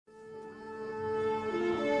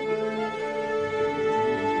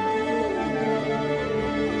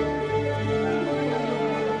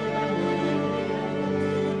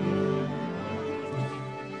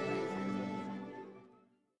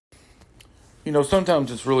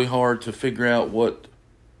sometimes it's really hard to figure out what,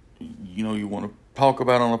 you want to talk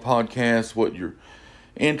about on a podcast, what your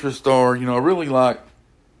interests are. I really like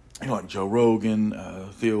Joe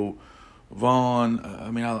Rogan, Theo Vaughn.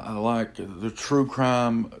 I like the true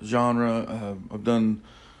crime genre. I've done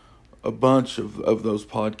a bunch of those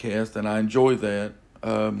podcasts, and I enjoy that.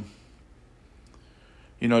 I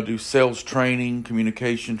do sales training,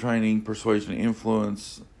 communication training, persuasion and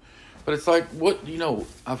influence. But it's like,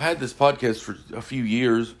 I've had this podcast for a few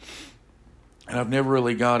years, and I've never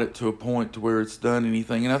really got it to a point to where it's done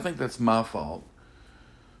anything. And I think that's my fault.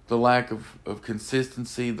 The lack of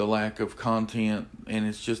consistency, the lack of content, and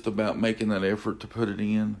it's just about making that effort to put it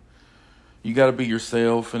in. You got to be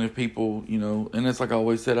yourself, and if people, and it's like I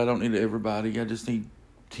always said, I don't need everybody. I just need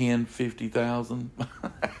 10, 50,000.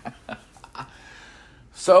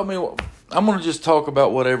 So, I'm going to just talk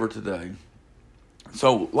about whatever today.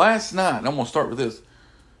 So, last night, I'm going to start with this.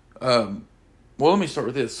 Let me start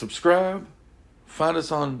with this. Subscribe. Find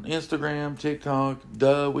us on Instagram, TikTok,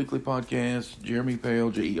 Weekly Podcast, Jeremy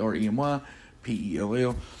Pell, Jeremy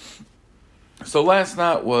Pell. So, last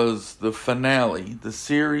night was the finale, the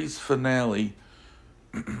series finale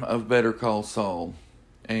of Better Call Saul.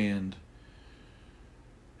 And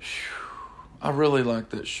I really like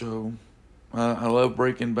that show. I love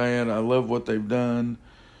Breaking Bad. I love what they've done.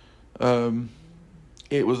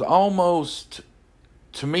 It was almost,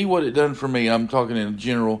 to me, what it done for me. I'm talking in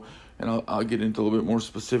general, and I'll get into a little bit more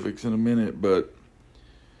specifics in a minute. But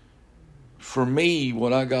for me,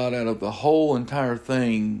 what I got out of the whole entire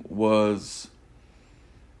thing was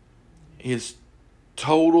his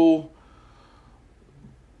total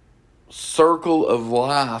circle of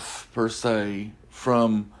life, per se,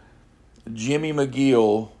 from Jimmy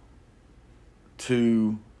McGill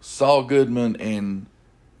to Saul Goodman and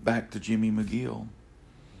back to Jimmy McGill.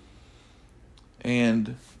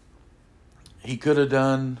 And he could have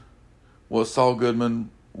done what Saul Goodman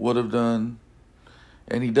would have done,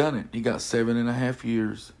 and he done it. He got 7.5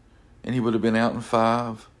 years, and he would have been out in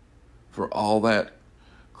 5 for all that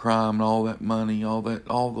crime and all that money, all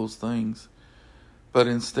those things. But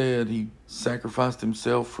instead, he sacrificed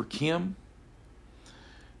himself for Kim.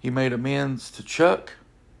 He made amends to Chuck.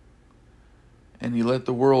 And he let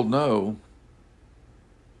the world know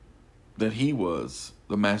that he was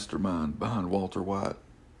the mastermind behind Walter White.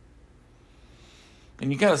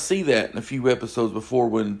 And you kind of see that in a few episodes before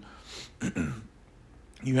when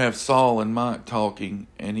you have Saul and Mike talking,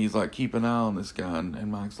 and he's like, keep an eye on this guy.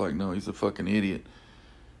 And Mike's like, no, he's a fucking idiot.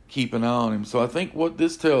 Keep an eye on him. So I think what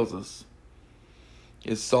this tells us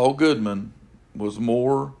is Saul Goodman was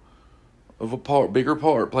more of played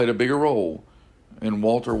a bigger role in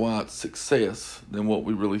Walter White's success than what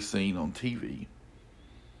we really seen on TV.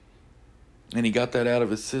 And he got that out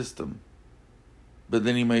of his system. But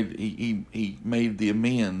then he made the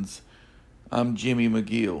amends. I'm Jimmy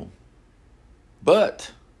McGill.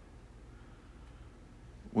 But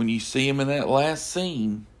when you see him in that last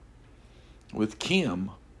scene with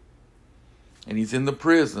Kim, and he's in the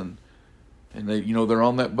prison, and they're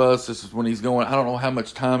on that bus. This is when he's going. I don't know how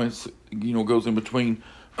much time goes in between.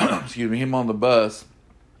 Him on the bus,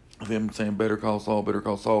 of him saying, better call Saul, better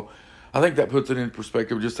call Saul. I think that puts it in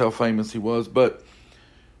perspective just how famous he was, but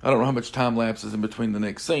I don't know how much time lapses in between the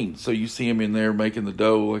next scene. So you see him in there making the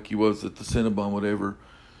dough like he was at the Cinnabon, whatever,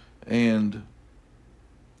 and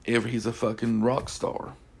he's a fucking rock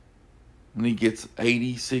star. And he gets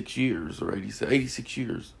 86 years, or 86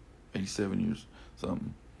 years, 87 years,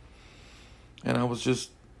 something. And I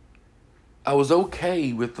was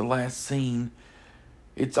okay with the last scene.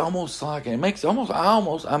 It's almost like, I'm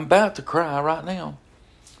about to cry right now.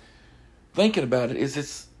 Thinking about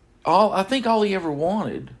it, I think all he ever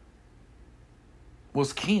wanted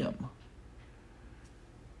was Kim.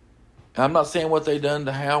 I'm not saying what they done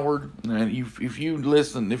to Howard. And if you're even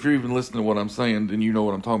listening to what I'm saying, then you know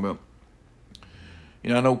what I'm talking about.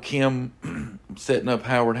 I know Kim setting up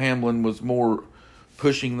Howard Hamlin was more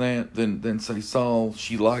pushing that than say Saul.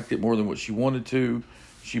 She liked it more than what she wanted to.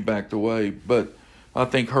 She backed away. But I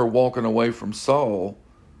think her walking away from Saul,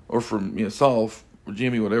 or from Saul, or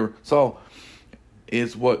Jimmy, whatever, Saul,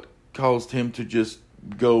 is what caused him to just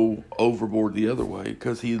go overboard the other way,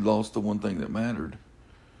 because he lost the one thing that mattered.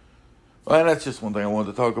 Well, that's just one thing I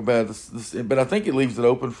wanted to talk about. But I think it leaves it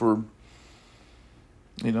open for,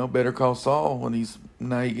 Better Call Saul when he's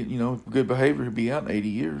now you get good behavior. He'll be out in 80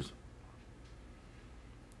 years.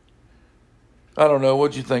 I don't know.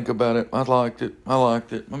 What'd you think about it? I liked it.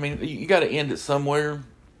 I mean, you got to end it somewhere.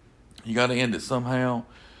 You got to end it somehow.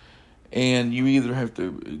 And you either have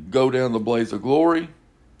to go down the blaze of glory,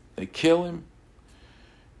 they kill him,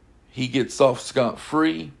 he gets off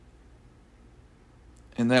scot-free,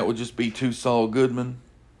 and that would just be to Saul Goodman.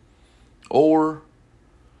 Or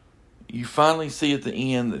you finally see at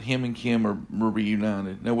the end that him and Kim are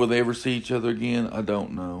reunited. Now, will they ever see each other again? I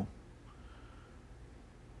don't know.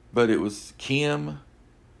 But it was Kim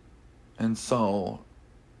and Saul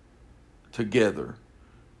together.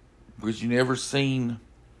 Because you never seen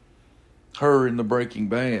her in the Breaking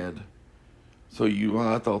Bad. So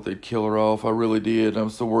I thought they'd kill her off. I really did. I'm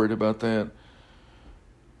so worried about that.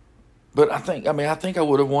 But I think I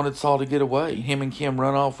would have wanted Saul to get away. Him and Kim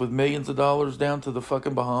run off with millions of dollars down to the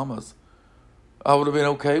fucking Bahamas. I would have been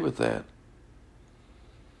okay with that.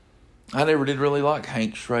 I never did really like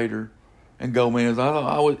Hank Schrader and Gomez.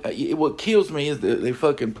 What kills me is that they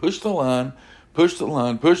fucking push the line,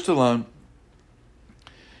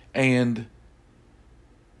 and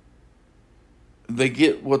they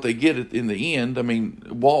get what they get in the end. I mean,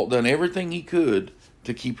 Walt done everything he could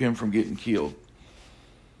to keep him from getting killed.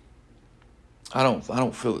 I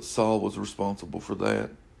don't feel that Saul was responsible for that.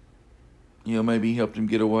 You know, maybe he helped him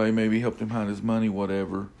get away, maybe he helped him hide his money,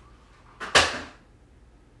 whatever.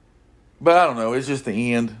 But I don't know, it's just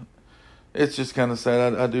the end. It's just kind of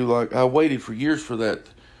sad. I waited for years for that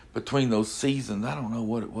between those seasons. I don't know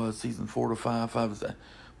what it was, season 4 to 5.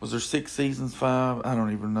 Was there 6 seasons, 5? I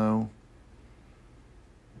don't even know.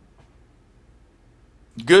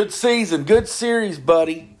 Good season, good series,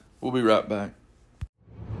 buddy. We'll be right back.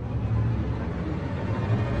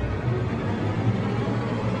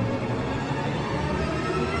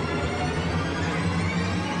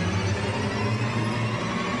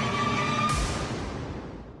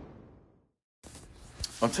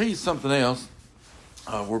 I'll tell you something else.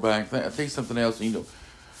 We're back. I'll tell you something else. You know,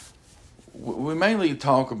 we mainly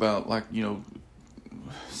talk about, like, you know,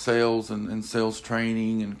 sales and sales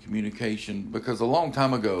training and communication, because a long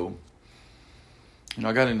time ago, you know,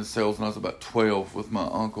 I got into sales when I was about 12 with my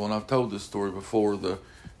uncle, and I've told this story before, the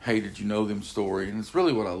 "hey, did you know them" story, and it's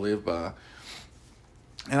really what I live by.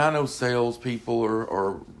 And I know salespeople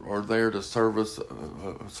are there to serve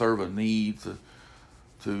a need,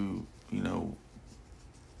 to you know,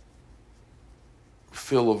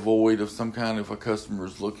 fill a void of some kind if a customer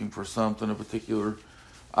is looking for something, a particular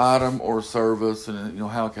item or service, and, you know,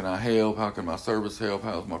 how can I help? How can my service help?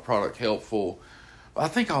 How is my product helpful? I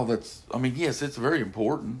think all that's, I mean, yes, it's very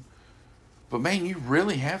important, but man, you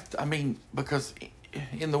really have to, I mean, because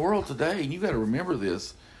in the world today, and you got to remember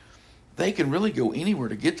this, they can really go anywhere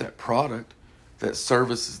to get that product, that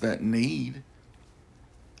services, that need.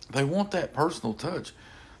 They want that personal touch.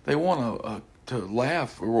 They want to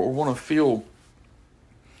laugh or want to feel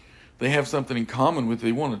they have something in common with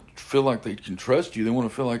you. They want to feel like they can trust you. They want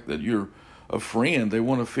to feel like that you're a friend. They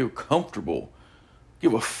want to feel comfortable.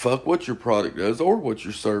 Give a fuck what your product does or what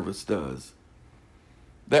your service does.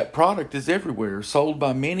 That product is everywhere, sold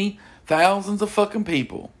by many thousands of fucking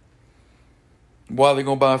people. Why are they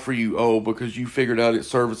going to buy for you? Oh, because you figured out it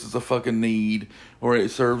services a fucking need, or it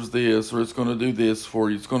serves this, or it's going to do this for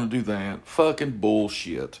you, it's going to do that. Fucking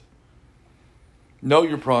bullshit. Know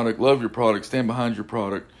your product, love your product, stand behind your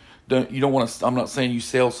product. You don't want to. I'm not saying you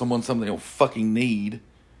sell someone something they don't fucking need.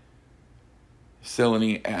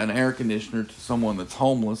 Selling an air conditioner to someone that's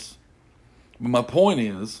homeless. But my point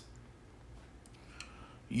is,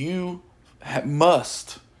 you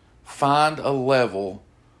must find a level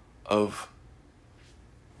of.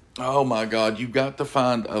 Oh my God! You've got to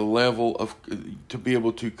find a level of to be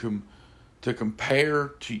able to compare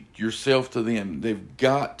to yourself to them. They've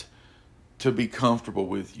got to be comfortable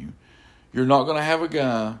with you. You're not going to have a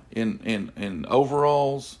guy in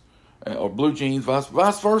overalls or blue jeans, vice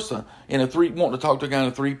versa, wanting to talk to a guy in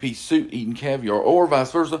a 3-piece suit eating caviar, or vice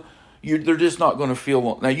versa. They're just not going to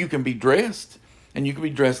feel. Now, you can be dressed, and you can be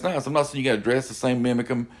dressed nice. I'm not saying you got to dress the same, mimic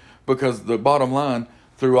them, because the bottom line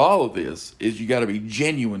through all of this is you got to be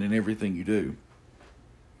genuine in everything you do.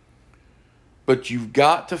 But you've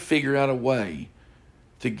got to figure out a way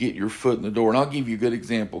to get your foot in the door. And I'll give you a good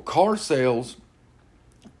example. Car sales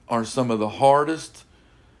are some of the hardest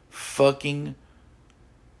fucking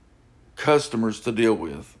customers to deal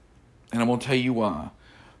with. And I'm going to tell you why.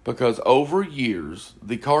 Because over years,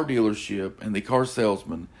 the car dealership and the car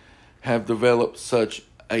salesman have developed such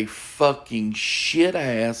a fucking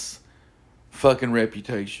shit-ass fucking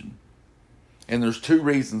reputation. And there's 2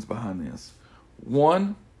 reasons behind this.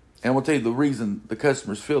 One, and I'm going to tell you the reason the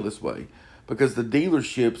customers feel this way. Because the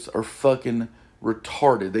dealerships are fucking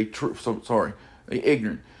retarded.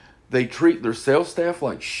 Ignorant. They treat their sales staff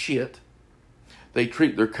like shit. They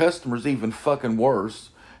treat their customers even fucking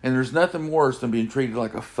worse. And there's nothing worse than being treated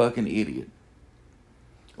like a fucking idiot.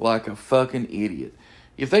 Like a fucking idiot.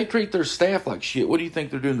 If they treat their staff like shit, what do you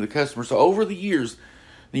think they're doing to the customers? So over the years,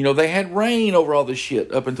 You know, they had rain over all this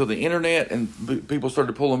shit up until the internet and people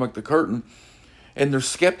started pulling back the curtain, and they're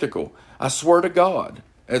skeptical. I swear to God,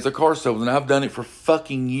 as a car salesman, I've done it for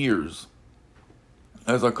fucking years.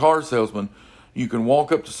 As a car salesman, you can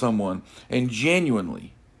walk up to someone and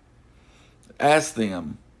genuinely ask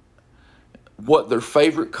them what their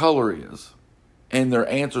favorite color is, and their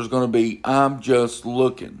answer is going to be, I'm just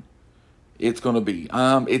looking. It's going to be,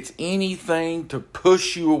 it's anything to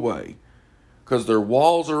push you away. Because their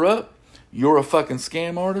walls are up. You're a fucking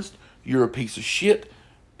scam artist. You're a piece of shit.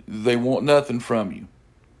 They want nothing from you.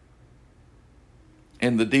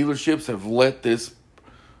 And the dealerships have let this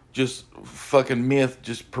just fucking myth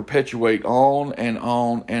just perpetuate on and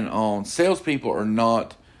on and on. Salespeople are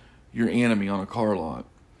not your enemy on a car lot.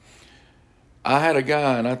 I had a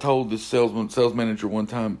guy, and I told this sales manager one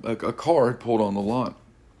time, a car had pulled on the lot.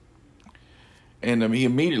 And he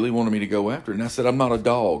immediately wanted me to go after it. And I said, I'm not a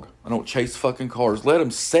dog. I don't chase fucking cars. Let them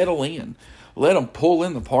settle in. Let them pull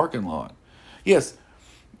in the parking lot. Yes,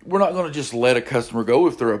 we're not going to just let a customer go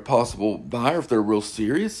if they're a possible buyer, if they're real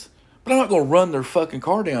serious. But I'm not going to run their fucking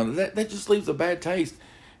car down. That just leaves a bad taste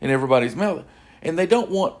in everybody's mouth. And they don't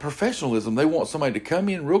want professionalism. They want somebody to come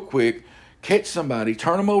in real quick, catch somebody,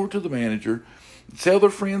 turn them over to the manager, sell their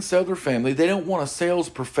friends, sell their family. They don't want a sales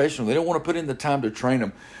professional. They don't want to put in the time to train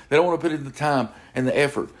them. They don't want to put in the time and the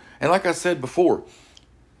effort. And like I said before,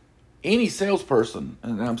 any salesperson,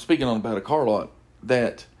 and I'm speaking on about a car lot,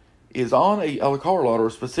 that is on a car lot or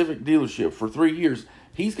a specific dealership for 3 years,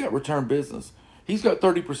 he's got return business. He's got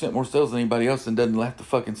 30% more sales than anybody else and doesn't have to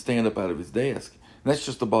fucking stand up out of his desk. And that's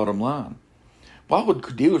just the bottom line. Why would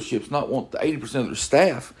dealerships not want the 80% of their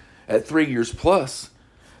staff at 3 years plus?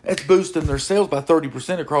 That's boosting their sales by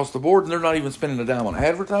 30% across the board, and they're not even spending a dime on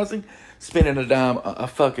advertising, spending a dime a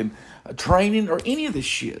fucking training, or any of this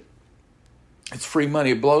shit. It's free money.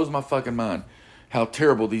 It blows my fucking mind how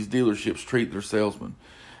terrible these dealerships treat their salesmen.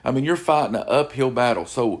 I mean, you're fighting an uphill battle.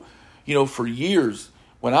 So, you know, for years,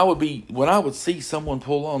 when I would see someone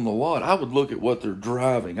pull on the lot, I would look at what they're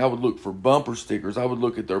driving. I would look for bumper stickers. I would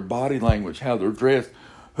look at their body language, how they're dressed,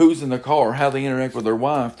 who's in the car, how they interact with their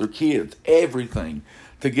wife, their kids, everything,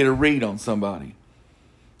 to get a read on somebody.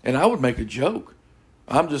 And I would make a joke.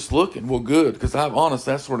 I'm just looking. Well, good, because I'm honest,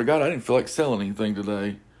 I swear to God, I didn't feel like selling anything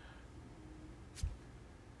today.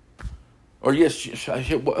 Or yes, I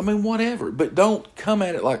mean, whatever. But don't come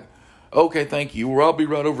at it like, okay, thank you, or I'll be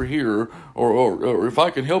right over here, or if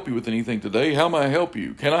I can help you with anything today, how may I help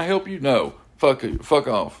you? Can I help you? No. Fuck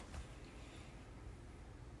off.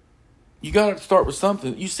 You got to start with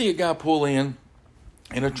something. You see a guy pull in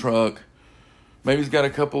a truck. Maybe he's got a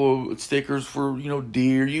couple of stickers for,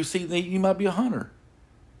 deer. You see, you might be a hunter.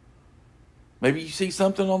 Maybe you see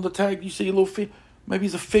something on the tag. You see a little fish. Maybe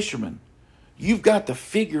he's a fisherman. You've got to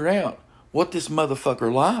figure out what this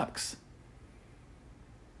motherfucker likes.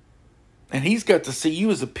 And he's got to see you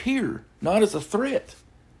as a peer, not as a threat.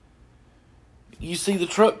 You see the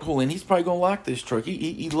truck pull in. He's probably going to like this truck.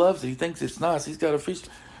 He loves it. He thinks it's nice. He's got a fish.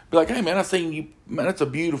 Be like, hey, man, I seen you. Man, that's a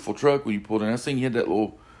beautiful truck when you pulled in. I seen you had that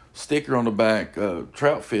little sticker on the back,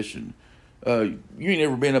 trout fishing. You ain't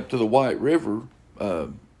never been up to the White River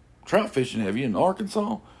trout fishing, have you, in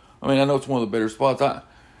Arkansas? I mean, I know it's one of the better spots.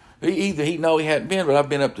 He hadn't been, but I've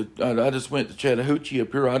been up to, I just went to Chattahoochee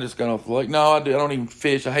up here. I just got off the lake. No, I don't even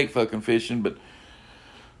fish. I hate fucking fishing, but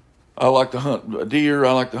I like to hunt deer.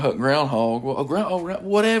 I like to hunt groundhog. Well,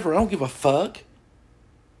 whatever. I don't give a fuck.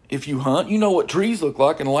 If you hunt, you know what trees look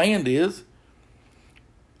like and land is.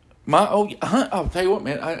 I'll tell you what,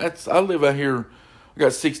 man. I live out here. I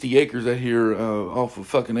got 60 acres out here off of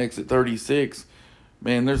fucking exit 36.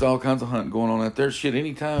 Man, there's all kinds of hunting going on out there. Shit,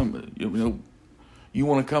 anytime you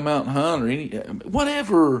want to come out and hunt or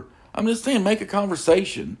whatever. I'm just saying, make a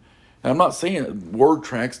conversation. And I'm not saying word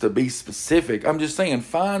tracks to be specific. I'm just saying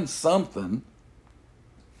find something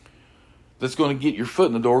that's going to get your foot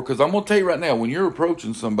in the door. Because I'm going to tell you right now, when you're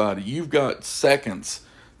approaching somebody, you've got seconds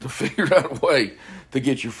to figure out a way to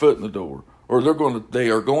get your foot in the door, or they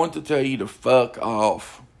are going to tell you to fuck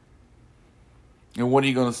off. And what are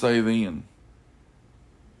you going to say then?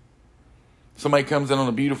 Somebody comes in on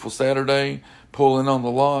a beautiful Saturday, pulling on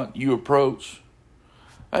the lot, you approach.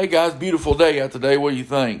 Hey guys, beautiful day out today. What do you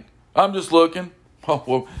think? I'm just looking. Oh,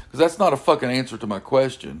 well, because that's not a fucking answer to my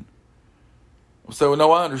question. So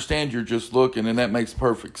no, I understand you're just looking, and that makes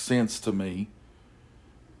perfect sense to me.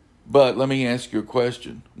 But let me ask you a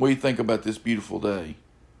question. What do you think about this beautiful day?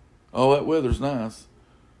 Oh, that weather's nice.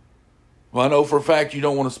 Well, I know for a fact you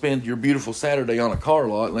don't want to spend your beautiful Saturday on a car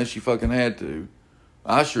lot unless you fucking had to.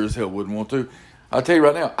 I sure as hell wouldn't want to. I'll tell you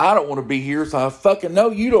right now, I don't want to be here, so I fucking know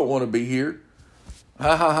you don't want to be here.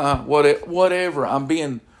 Ha ha ha. Whatever. I'm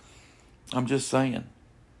just saying.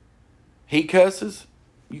 He cusses,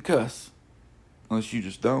 you cuss. Unless you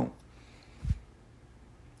just don't.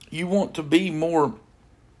 You want to be more.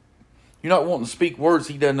 You're not wanting to speak words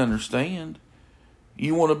he doesn't understand.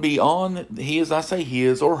 You want to be on his, I say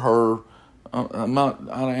his or her.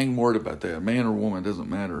 I ain't worried about that. Man or woman, doesn't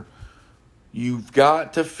matter. You've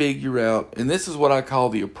got to figure out, and this is what I call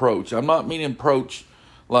the approach. I'm not meaning approach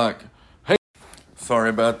like, hey, sorry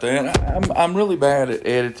about that. I'm really bad at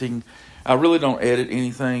editing. I really don't edit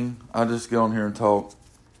anything. I just get on here and talk.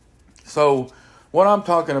 So what I'm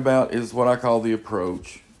talking about is what I call the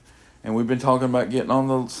approach. And we've been talking about getting on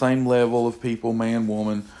the same level of people, man,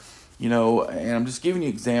 woman, and I'm just giving you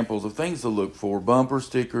examples of things to look for. Bumper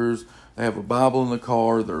stickers, they have a Bible in the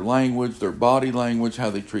car, their language, their body language, how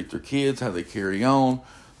they treat their kids, how they carry on,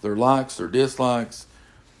 their likes, their dislikes,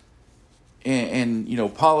 and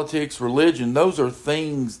politics, religion. Those are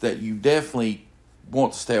things that you definitely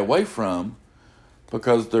want to stay away from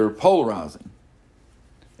because they're polarizing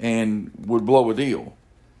and would blow a deal.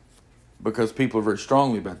 Because people are very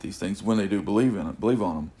strongly about these things when they do believe on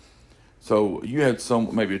them. So you had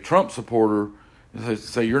maybe a Trump supporter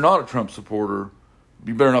say you're not a Trump supporter,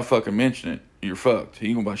 you better not fucking mention it. You're fucked. He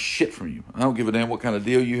ain't gonna buy shit from you. I don't give a damn what kind of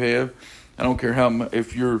deal you have. I don't care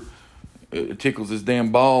if it tickles his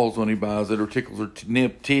damn balls when he buys it or tickles her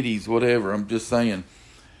titties, whatever. I'm just saying.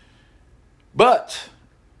 But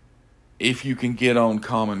if you can get on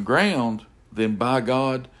common ground, then by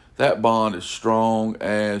God, that bond is strong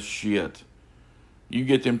as shit. You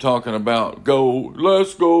get them talking about,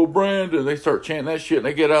 let's go, Brandon. They start chanting that shit and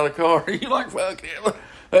they get out of the car. You're like, fuck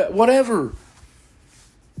it, whatever.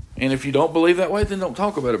 And if you don't believe that way, then don't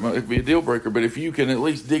talk about it. It could be a deal breaker. But if you can at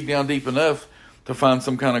least dig down deep enough to find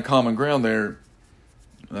some kind of common ground there,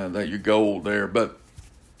 that you're gold there. But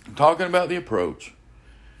I'm talking about the approach.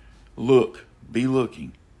 Look, be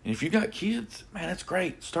looking. And if you got kids, man, that's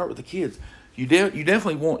great. Start with the kids. You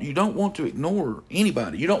definitely you don't want to ignore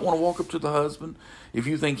anybody. You don't want to walk up to the husband if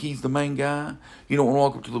you think he's the main guy. You don't want to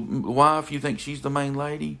walk up to the wife if you think she's the main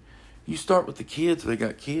lady. You start with the kids if they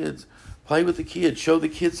got kids. Play with the kids. Show the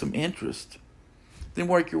kids some interest. Then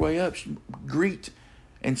work your way up. Greet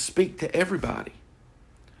and speak to everybody.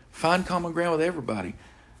 Find common ground with everybody.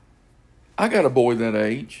 I got a boy that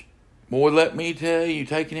age. Boy, let me tell you,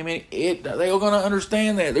 taking him in, they're going to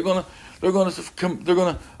understand that. They're going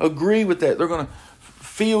to agree with that. They're going to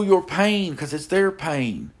feel your pain because it's their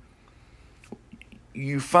pain.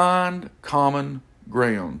 You find common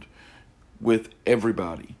ground with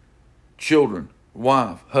everybody. Children,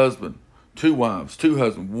 wife, husband, two wives, two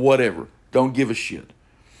husbands, whatever. Don't give a shit.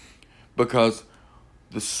 Because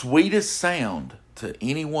the sweetest sound to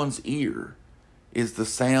anyone's ear is the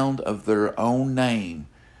sound of their own name,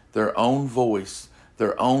 their own voice,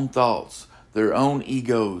 their own thoughts, their own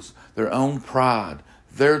egos, their own pride.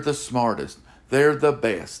 They're the smartest. They're the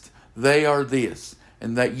best. They are this.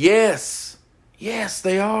 And that, yes,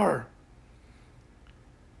 they are.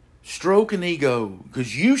 Stroke an ego,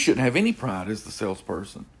 because you shouldn't have any pride as the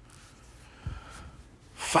salesperson.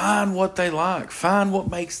 Find what they like. Find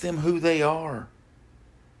what makes them who they are.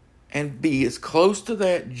 And be as close to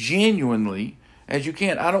that genuinely as you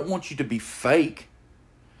can. I don't want you to be fake.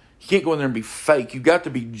 You can't go in there and be fake. You've got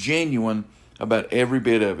to be genuine about every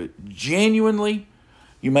bit of it. Genuinely,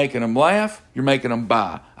 you're making them laugh, you're making them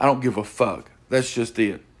buy. I don't give a fuck. That's just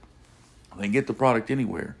it. They can get the product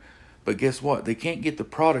anywhere. But guess what? They can't get the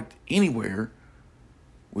product anywhere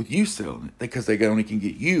with you selling it because they only can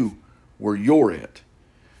get you where you're at.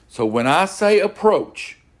 So when I say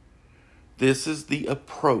approach, this is the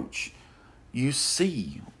approach. You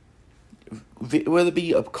see, whether it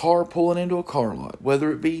be a car pulling into a car lot,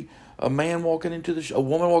 whether it be a man walking into a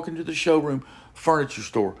woman walking into the showroom, furniture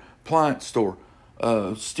store, appliance store,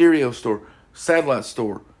 stereo store, satellite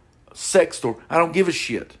store, sex store. I don't give a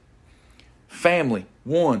shit. Family,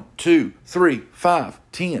 1, 2, 3, 5,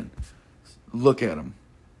 10. Look at them.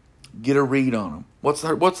 Get a read on them. What's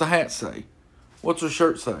the hat say? What's her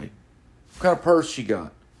shirt say? What kind of purse she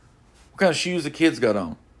got? What kind of shoes the kids got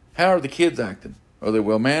on? How are the kids acting? Are they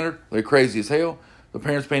well-mannered? Are they crazy as hell? The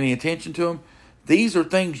parents paying any attention to them? These are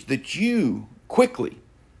things that you, quickly,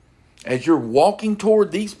 as you're walking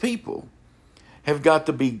toward these people, have got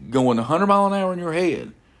to be going 100 miles an hour in your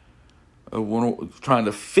head, trying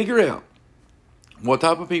to figure out what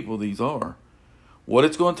type of people these are, what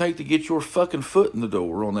it's going to take to get your fucking foot in the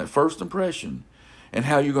door on that first impression, and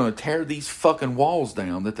how you're going to tear these fucking walls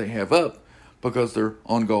down that they have up because they're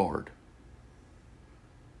on guard.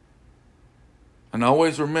 And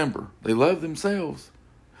always remember, they love themselves.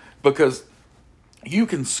 Because You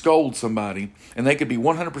can scold somebody and they could be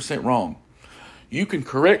 100% wrong. You can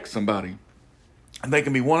correct somebody and they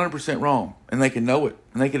can be 100% wrong and they can know it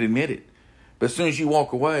and they can admit it. But as soon as you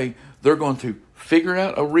walk away, they're going to figure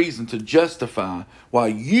out a reason to justify why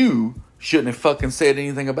you shouldn't have fucking said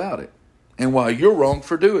anything about it and why you're wrong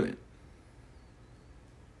for doing it.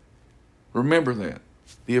 Remember that.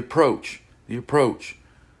 The approach.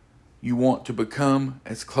 You want to become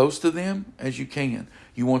as close to them as you can.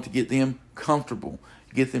 You want to get them comfortable,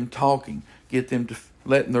 get them talking, get them to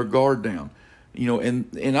letting their guard down. You know,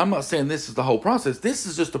 and I'm not saying this is the whole process. This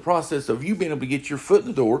is just the process of you being able to get your foot in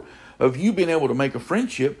the door, of you being able to make a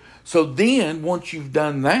friendship. So then, once you've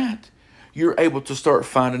done that, you're able to start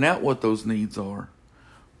finding out what those needs are,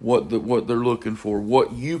 what they're looking for,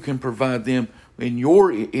 what you can provide them in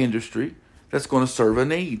your industry that's going to serve a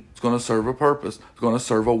need. It's going to serve a purpose. It's going to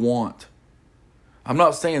serve a want. I'm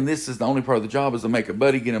not saying this is the only part of the job is to make a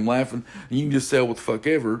buddy, get him laughing, and you can just sell what the fuck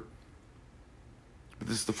ever. But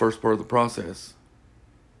this is the first part of the process.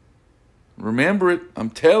 Remember it. I'm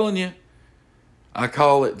telling you. I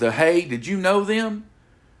call it the, hey, did you know them?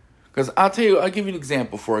 Because I'll give you an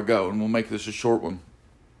example before I go, and we'll make this a short one.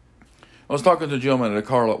 I was talking to a gentleman at a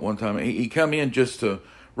car lot one time. He come in just to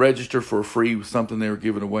register for free something they were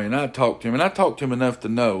giving away. And I talked to him, and I talked to him enough to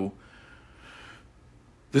know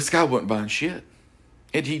this guy wasn't buying shit.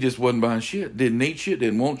 And he just wasn't buying shit. Didn't need shit,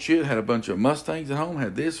 didn't want shit, had a bunch of Mustangs at home,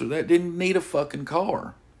 had this or that. Didn't need a fucking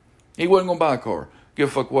car. He wasn't going to buy a car. Give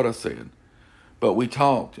a fuck what I said. But we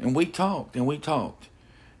talked, and we talked, and we talked.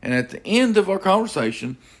 And at the end of our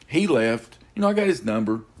conversation, he left. You know, I got his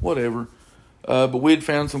number, whatever. But we had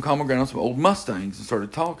found some common ground, some old Mustangs, and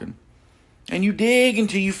started talking. And you dig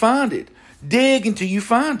until you find it. Dig until you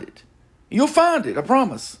find it. You'll find it, I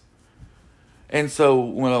promise. And so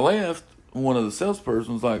when I left, one of the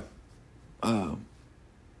salesperson was like,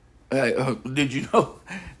 hey, did you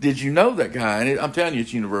know that guy? And I'm telling you,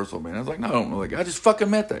 it's universal, man. I was like, no, I don't know that guy. I just fucking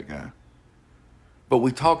met that guy. But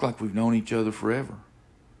we talk like we've known each other forever.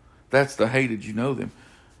 That's the hey, did you know them?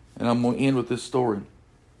 And I'm going to end with this story.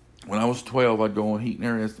 When I was 12, I'd go on Heat and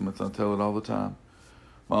Air Estimates. I tell it all the time.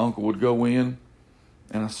 My uncle would go in,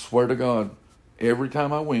 and I swear to God, every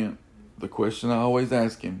time I went, the question I always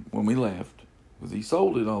asked him when we left, because he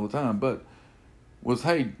sold it all the time, but was,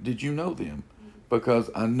 hey, did you know them? Because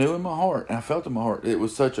I knew in my heart, and I felt in my heart, it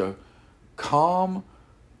was such a calm,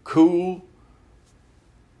 cool,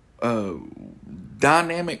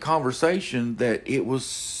 dynamic conversation that it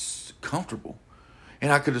was comfortable.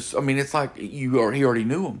 And I could have, it's like he already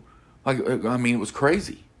knew him. It was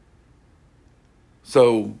crazy.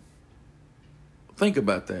 So, think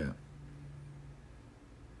about that.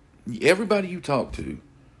 Everybody you talk to,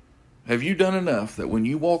 have you done enough that when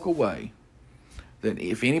you walk away, that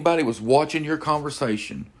if anybody was watching your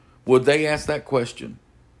conversation, would they ask that question?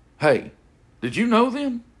 Hey, did you know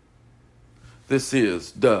them? This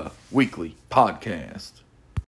is the Weekly Podcast.